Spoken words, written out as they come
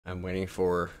I'm waiting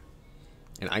for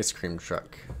an ice cream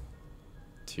truck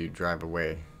to drive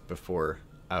away before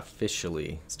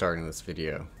officially starting this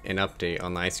video. An update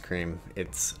on the ice cream,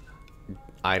 it's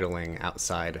idling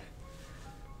outside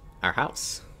our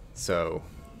house, so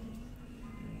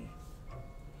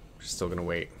we're still gonna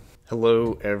wait.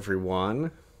 Hello everyone,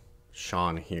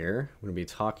 Sean here. I'm gonna be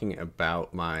talking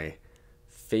about my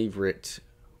favorite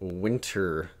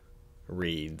winter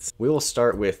reads. We will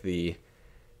start with the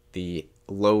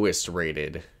lowest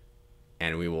rated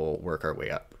and we will work our way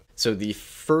up. So the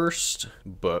first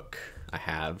book I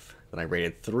have that I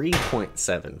rated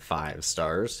 3.75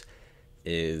 stars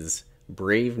is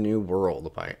Brave New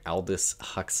World by Aldous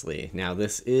Huxley. Now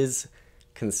this is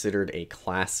considered a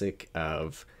classic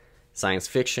of science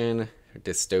fiction,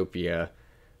 dystopia,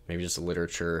 maybe just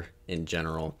literature in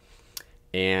general.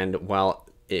 And while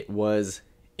it was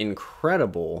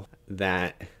incredible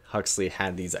that Huxley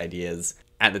had these ideas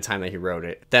at the time that he wrote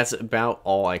it, that's about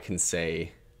all I can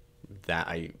say that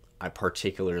I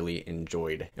particularly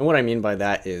enjoyed. And what I mean by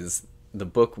that is the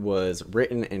book was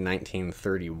written in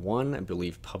 1931, I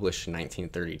believe published in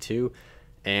 1932,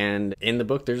 and in the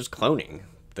book there's cloning.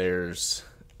 There's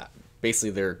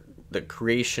basically the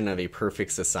creation of a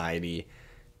perfect society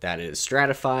that is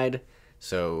stratified.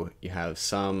 So you have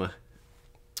some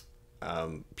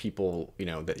people,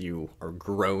 that you are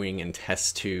growing in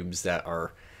test tubes that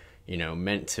are,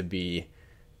 meant to be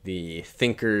the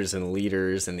thinkers and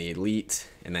leaders and the elite.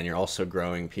 And then you're also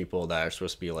growing people that are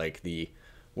supposed to be like the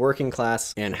working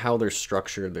class. And how they're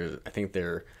structured, I think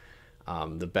they're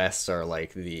the best are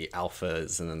like the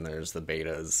alphas, and then there's the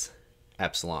betas,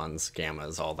 epsilons,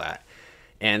 gammas, all that.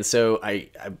 And so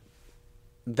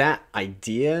that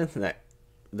idea, that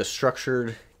the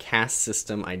structured caste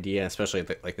system idea, especially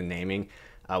like the naming,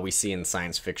 we see in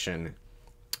science fiction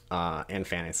and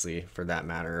fantasy for that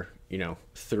matter,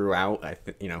 throughout.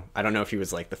 I don't know if he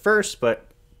was like the first, but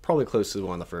probably close to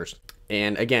one of the first.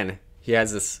 And again, he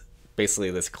has basically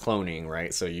this cloning,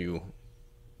 right? So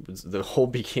the whole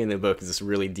beginning of the book is this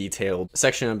really detailed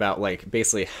section about like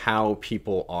basically how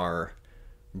people are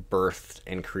birthed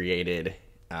and created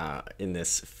in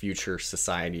this future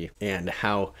society, and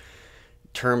how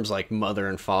terms like mother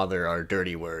and father are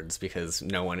dirty words because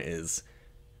no one is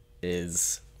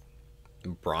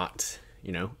brought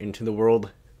into the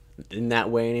world in that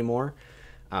way anymore,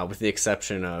 with the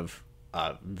exception of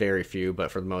very few. But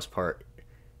for the most part,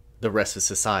 the rest of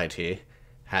society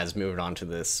has moved on to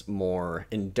this more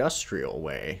industrial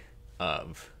way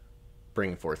of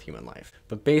bringing forth human life.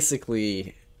 But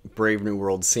basically, Brave New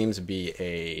World seems to be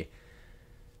a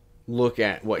look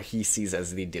at what he sees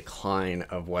as the decline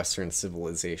of Western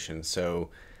civilization. So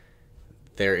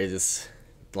there is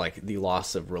like the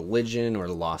loss of religion, or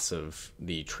the loss of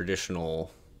the traditional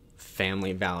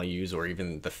family values, or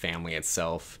even the family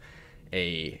itself,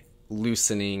 a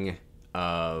loosening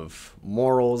of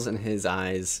morals in his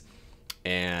eyes,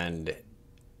 and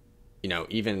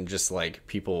even just like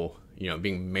people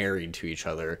being married to each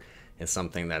other is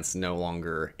something that's no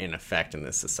longer in effect in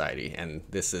this society, and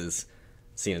this is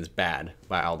seen as bad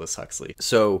by Aldous Huxley.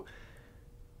 So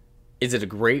is it a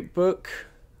great book?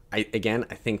 I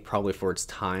think probably for its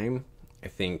time. I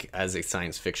think as a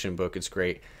science fiction book, it's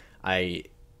great.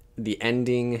 The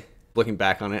ending, looking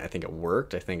back on it, I think it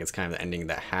worked. I think it's kind of the ending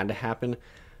that had to happen.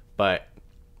 But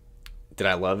did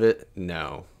I love it?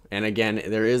 No. And again,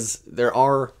 there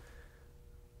are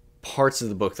parts of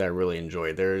the book that I really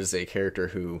enjoyed. There's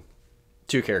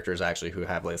two characters actually, who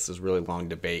have like this really long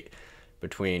debate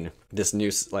between this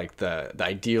new, like the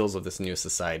ideals of this new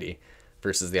society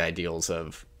versus the ideals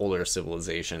of older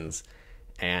civilizations.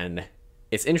 And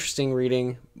it's interesting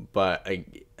reading, but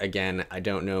again, I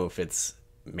don't know if it's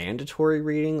mandatory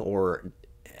reading, or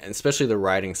especially the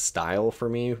writing style for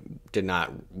me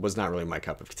was not really my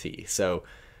cup of tea. So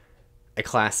a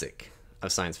classic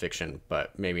of science fiction,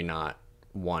 but maybe not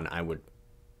one I would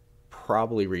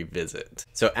probably revisit.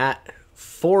 So at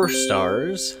 4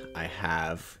 stars, I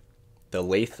have The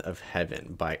Lathe of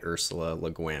Heaven by Ursula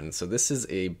Le Guin. So this is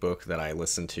a book that I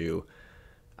listened to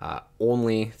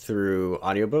only through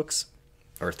audiobooks,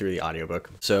 or through the audiobook.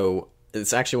 So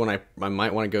it's actually one I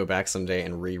might want to go back someday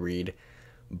and reread.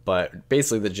 But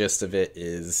basically the gist of it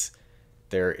is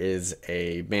there is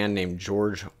a man named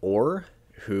George Orr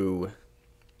who,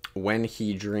 when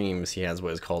he dreams, he has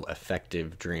what is called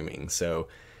effective dreaming. So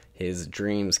his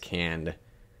dreams can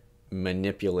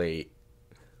manipulate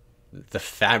the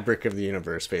fabric of the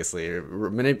universe, basically.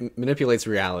 It manipulates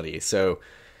reality. So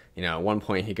at one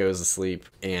point he goes to sleep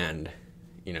and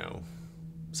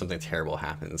something terrible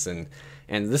happens, and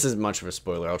this is much of a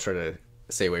spoiler. I'll try to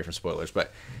stay away from spoilers,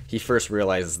 but he first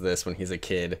realizes this when he's a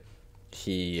kid,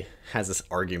 he has this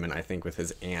argument, I think, with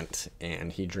his aunt,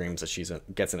 and he dreams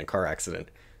that gets in a car accident.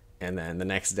 And then the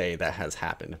next day that has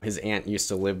happened. His aunt used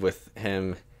to live with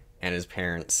him and his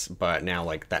parents, but now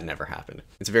like that never happened.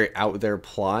 It's a very out there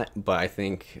plot, but I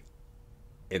think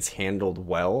it's handled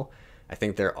well. I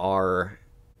think there are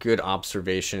good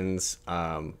observations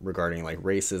regarding like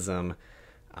racism,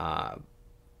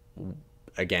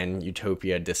 again,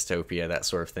 utopia, dystopia, that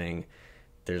sort of thing.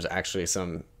 There's actually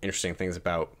some interesting things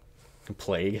about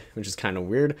plague, which is kind of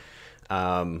weird,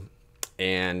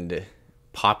 and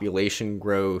population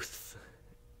growth,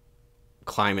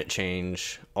 climate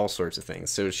change, all sorts of things.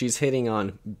 So she's hitting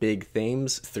on big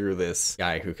themes through this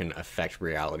guy who can affect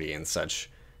reality in such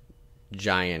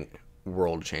giant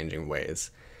world-changing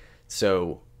ways.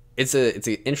 So it's an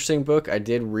interesting book. I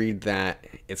did read that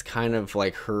it's kind of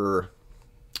like her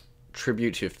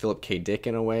tribute to Philip K. Dick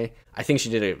in a way. I think she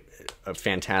did a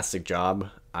fantastic job.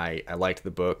 I liked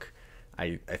the book.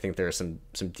 I think there are some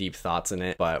deep thoughts in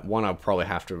it, but one I'll probably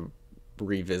have to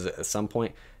revisit at some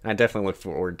point. And I definitely look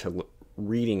forward to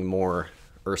reading more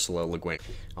Ursula Le Guin.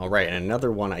 All right, and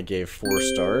another one I gave 4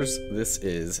 stars. This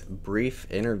is Brief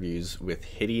Interviews with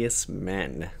Hideous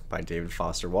Men by David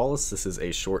Foster Wallace. This is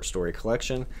a short story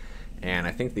collection, and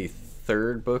I think the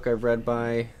 3rd book I've read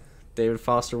by David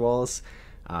Foster Wallace.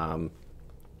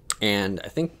 And I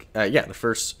think, the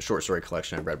first short story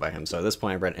collection I've read by him. So at this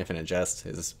point, I've read Infinite Jest,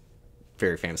 his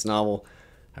very famous novel.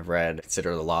 I've read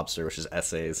Consider the Lobster, which is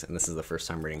essays, and this is the first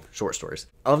time reading short stories.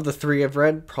 Of the 3 I've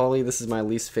read, probably this is my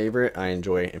least favorite. I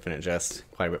enjoy Infinite Jest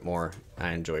quite a bit more.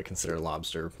 I enjoy Consider the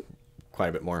Lobster quite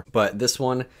a bit more. But this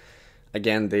one,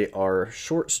 again, they are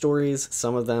short stories.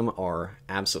 Some of them are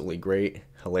absolutely great,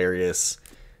 hilarious,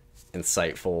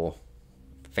 insightful,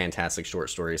 fantastic short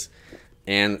stories.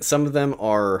 And some of them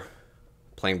are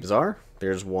plain bizarre.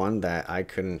 There's one that I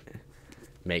couldn't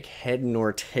make head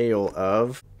nor tail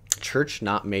of. Church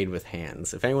Not Made with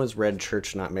Hands. If anyone's read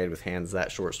Church Not Made with Hands,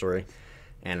 that short story,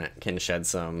 and it can shed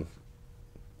some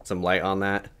light on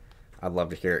that, I'd love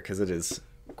to hear it, because it is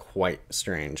quite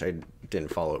strange. I didn't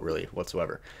follow it really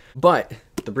whatsoever. But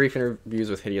the Brief Interviews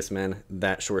with Hideous Men,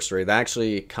 that short story, that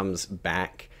actually comes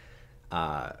back.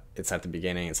 It's at the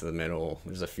beginning, it's at the middle,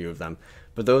 there's a few of them.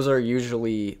 But those are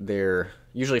usually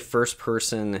first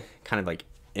person kind of like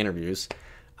interviews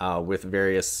with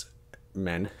various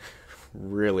men.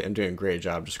 Really, I'm doing a great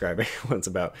job describing what it's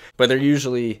about. But they're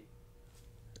usually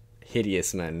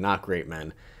hideous men, not great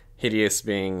men. Hideous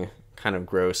being kind of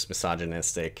gross,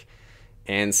 misogynistic.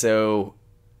 And so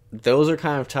those are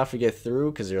kind of tough to get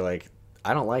through, because you're like,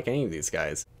 I don't like any of these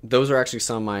guys. Those are actually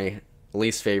some of my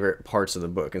least favorite parts of the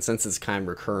book. And since it's kind of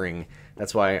recurring,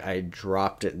 that's why I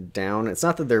dropped it down. It's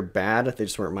not that they're bad, they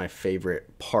just weren't my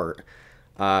favorite part.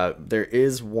 There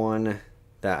is one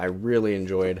that I really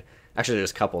enjoyed. Actually,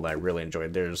 there's a couple that I really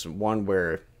enjoyed. There's one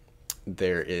where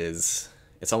it's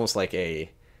almost like a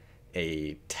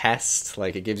test.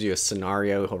 Like, it gives you a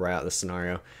scenario. He'll write out the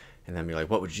scenario, and then be like,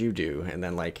 what would you do? And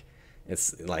then like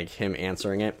it's like him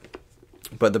answering it.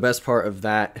 But the best part of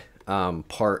that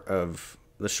part of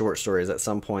the short story is at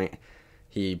some point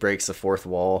he breaks the 4th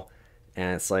wall,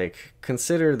 and it's like,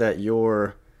 consider that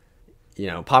you're,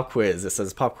 pop quiz. It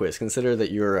says pop quiz. Consider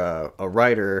that you're a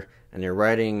writer, and you're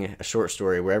writing a short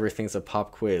story where everything's a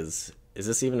pop quiz. Is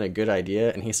this even a good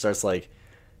idea? And he starts like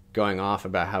going off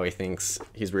about how he thinks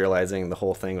he's realizing the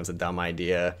whole thing was a dumb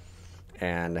idea,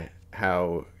 and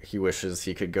how he wishes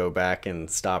he could go back and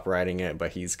stop writing it,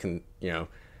 but he's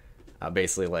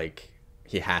basically like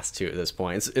he has to at this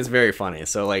point. It's very funny.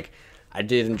 So like, I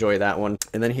did enjoy that one.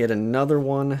 And then he had another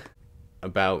one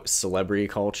about celebrity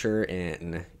culture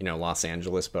in Los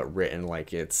Angeles, but written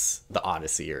like it's the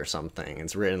Odyssey or something.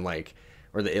 It's written like,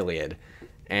 or the Iliad,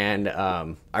 and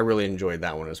I really enjoyed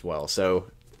that one as well. So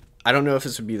I don't know if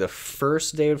this would be the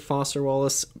first David Foster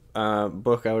Wallace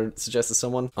book I would suggest to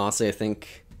someone. Honestly, I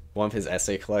think one of his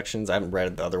essay collections, I haven't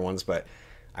read the other ones, but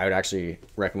I would actually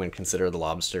recommend Consider the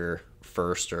Lobster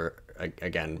first, or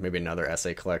again, maybe another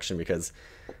essay collection, because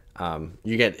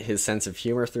you get his sense of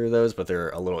humor through those, but they're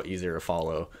a little easier to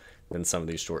follow than some of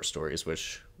these short stories,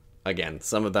 which, again,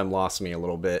 some of them lost me a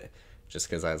little bit just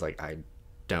because I was like, I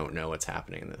don't know what's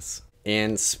happening in this.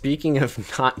 And speaking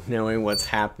of not knowing what's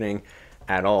happening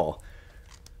at all,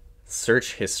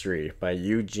 Search History by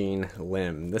Eugene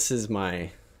Lim. This is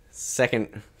my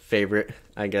second favorite,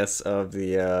 I guess, of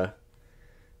the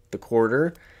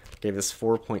quarter. Gave this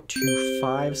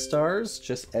 4.25 stars,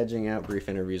 just edging out Brief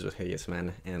Interviews with Hideous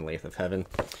Men and Lathe of Heaven.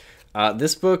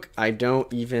 This book, I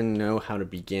don't even know how to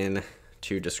begin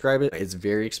to describe it. It's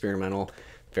very experimental,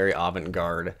 very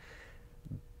avant-garde.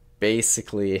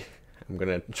 Basically, I'm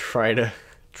gonna try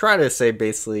to say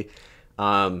basically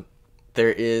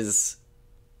There is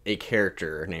a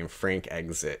character named Frank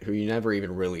Exit who you never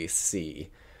even really see,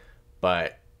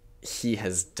 but he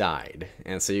has died.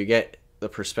 And so you get the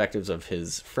perspectives of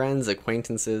his friends,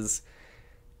 acquaintances,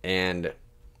 and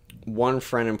one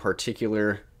friend in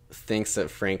particular thinks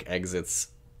that Frank Exit's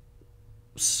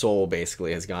soul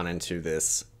basically has gone into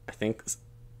this, I think,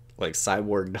 like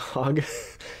cyborg dog.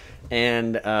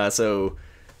 And so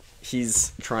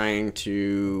he's trying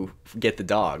to get the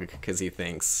dog because he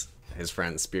thinks his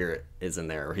friend's spirit is in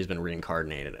there, or he's been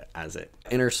reincarnated as it.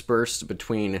 Interspersed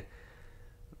between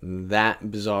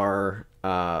that bizarre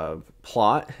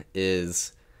plot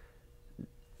is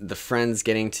the friends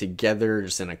getting together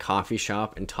just in a coffee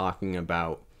shop and talking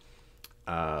about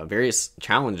various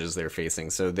challenges they're facing.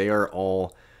 So they are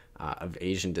all of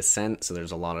Asian descent, so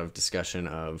there's a lot of discussion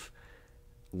of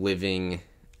living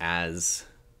as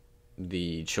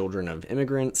the children of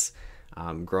immigrants,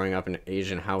 growing up in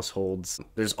Asian households.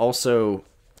 There's also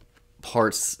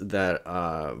parts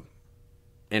that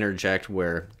interject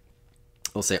where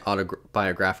we'll say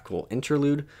autobiographical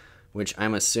interlude, which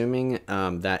I'm assuming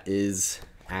that is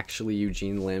actually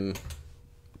Eugene Lim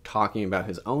talking about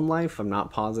his own life. I'm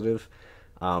not positive,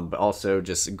 but also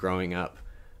just growing up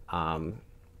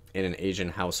in an Asian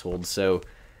household. So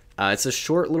it's a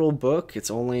short little book. It's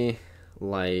only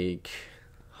like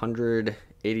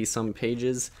 180 some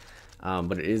pages,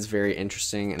 but it is very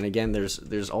interesting. And again,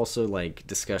 there's also like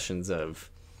discussions of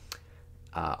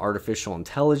artificial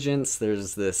intelligence.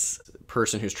 There's this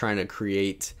person who's trying to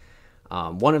create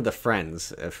one of the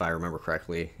friends, if I remember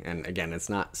correctly, and again, it's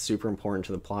not super important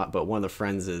to the plot, but one of the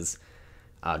friends is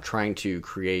trying to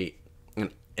create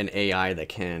an AI that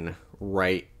can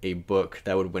write a book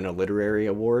that would win a literary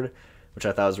award, which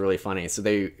I thought was really funny.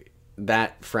 So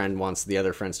that friend wants the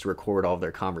other friends to record all of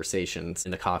their conversations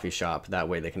in the coffee shop. That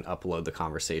way they can upload the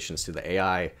conversations to the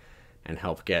AI and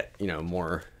help get,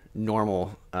 more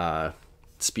normal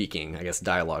speaking, I guess,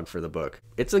 dialogue for the book.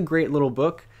 It's a great little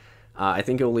book. I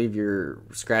think it'll leave you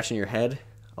scratching your head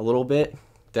a little bit.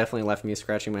 Definitely left me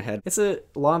scratching my head. It's a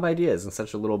lot of ideas in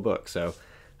such a little book. So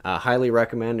highly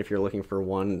recommend if you're looking for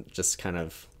one, just kind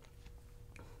of,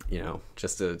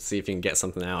 just to see if you can get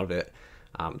something out of it.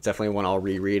 Definitely one I'll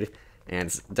reread, and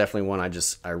it's definitely one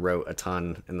I wrote a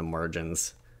ton in the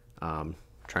margins,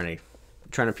 trying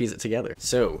to piece it together.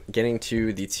 So getting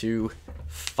to the 2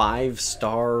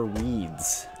 5-star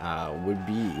reads would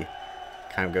be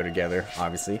kind of go together,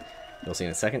 obviously. You'll see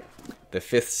in a second. The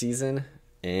 5th Season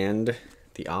and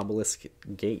The Obelisk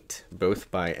Gate, both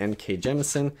by N.K.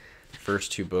 Jemisin,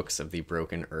 first 2 books of the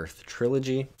Broken Earth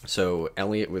trilogy. So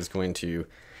Elliot was going to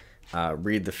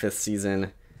read the 5th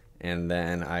Season, and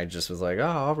then I just was like, oh,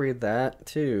 I'll read that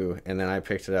too. And then I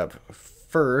picked it up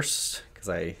first because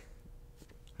I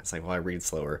was like, well, I read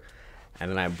slower.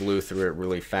 And then I blew through it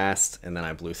really fast, and then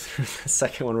I blew through the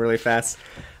second one really fast.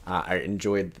 I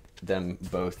enjoyed them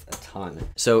both a ton.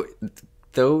 So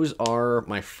those are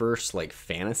my first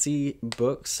fantasy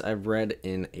books I've read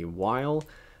in a while.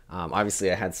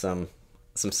 Obviously I had some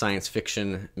science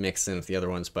fiction mixed in with the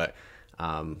other ones, but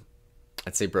I'd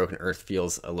say Broken Earth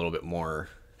feels a little bit more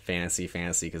fantasy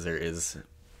because there is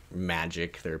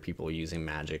magic. There are people using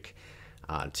magic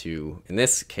to, in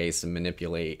this case,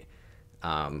 manipulate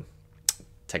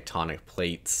tectonic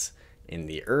plates in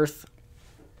the earth.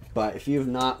 But if you've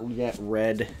not yet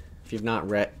read the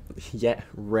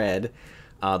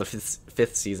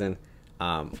 5th Season,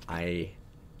 I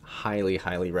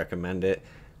highly recommend it.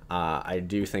 I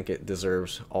do think it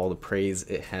deserves all the praise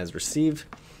it has received.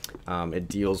 It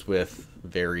deals with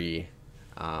very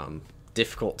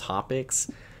difficult topics,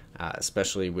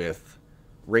 especially with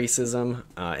racism.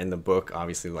 In the book,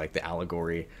 obviously, the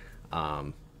allegory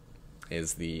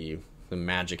is the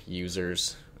magic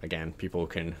users. Again, people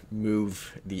can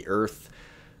move the earth,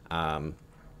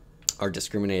 are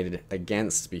discriminated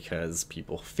against because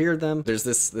people fear them. There's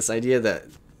this idea that,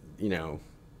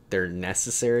 they're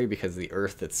necessary because the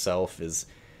earth itself is,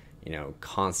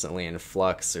 constantly in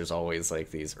flux. There's always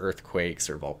these earthquakes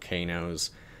or volcanoes.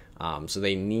 So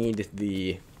they need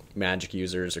the magic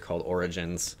users, are called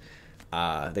origins.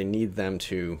 They need them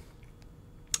to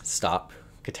stop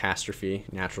catastrophe,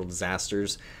 natural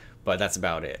disasters, but that's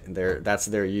about it. That's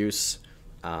their use,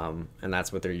 and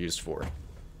that's what they're used for.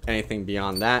 Anything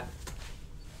beyond that,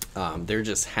 they're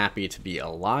just happy to be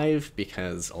alive,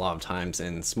 because a lot of times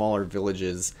in smaller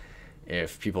villages,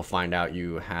 if people find out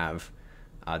you have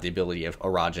the ability of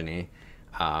orogeny,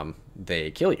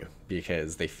 they kill you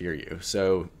because they fear you.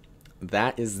 So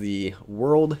that is the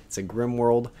world. It's a grim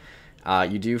world.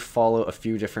 You do follow a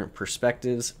few different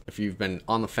perspectives. If you've been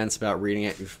on the fence about reading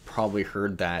it, you've probably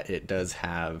heard that it does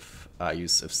have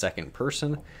use of second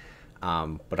person,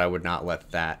 but I would not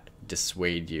let that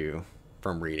dissuade you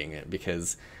from reading it,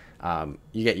 because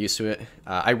you get used to it.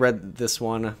 I read this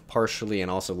one partially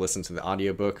and also listened to the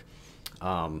audiobook,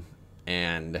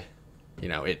 and you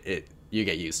know, you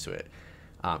get used to it.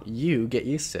 You get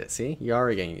used to it. See, you're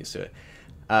already getting used to it.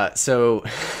 So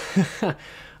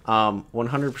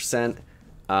 100%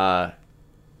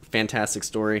 fantastic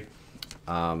story.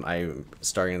 I'm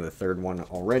starting the third one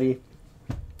already.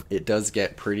 It does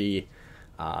get pretty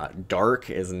dark.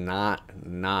 Is not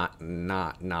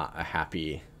a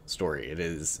happy story. It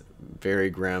is very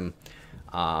grim,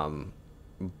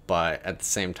 but at the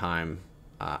same time,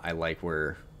 I like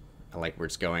where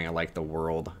it's going. I like the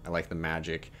world. I like the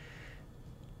magic,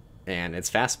 and it's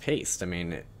fast paced. I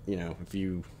mean, you know, if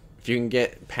you can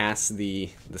get past the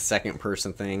second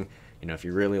person thing, you know, if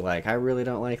you really like, I really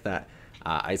don't like that,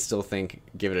 I still think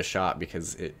give it a shot,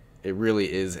 because it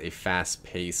really is a fast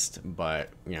paced but,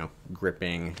 you know,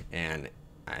 gripping and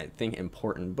I think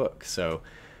important book. So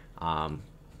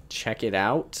check it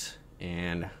out,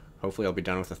 and hopefully I'll be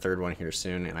done with the third one here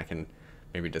soon, and I can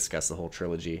maybe discuss the whole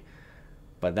trilogy.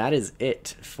 But that is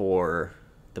it for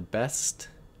the best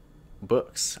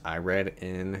books I read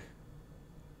in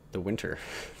the winter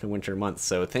months.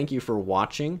 So thank you for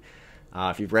watching.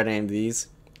 If you've read any of these,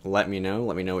 let me know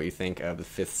what you think of the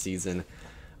 5th season,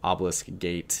 Obelisk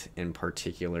Gate in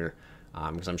particular,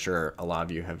 because I'm sure a lot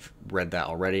of you have read that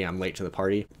already. I'm late to the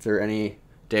party. If there are any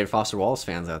David Foster Wallace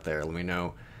fans out there, let me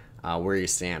know where you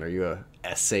stand. Are you a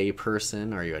essay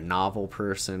person? Are you a novel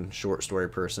person? Short story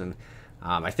person?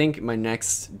 I think my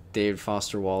next David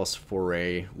Foster Wallace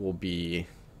foray will be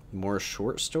more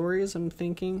short stories, I'm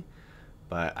thinking,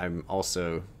 but I'm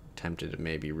also tempted to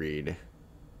maybe read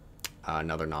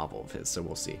another novel of his, so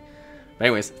we'll see. But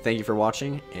anyways, thank you for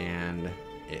watching, and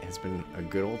it has been a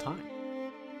good old time.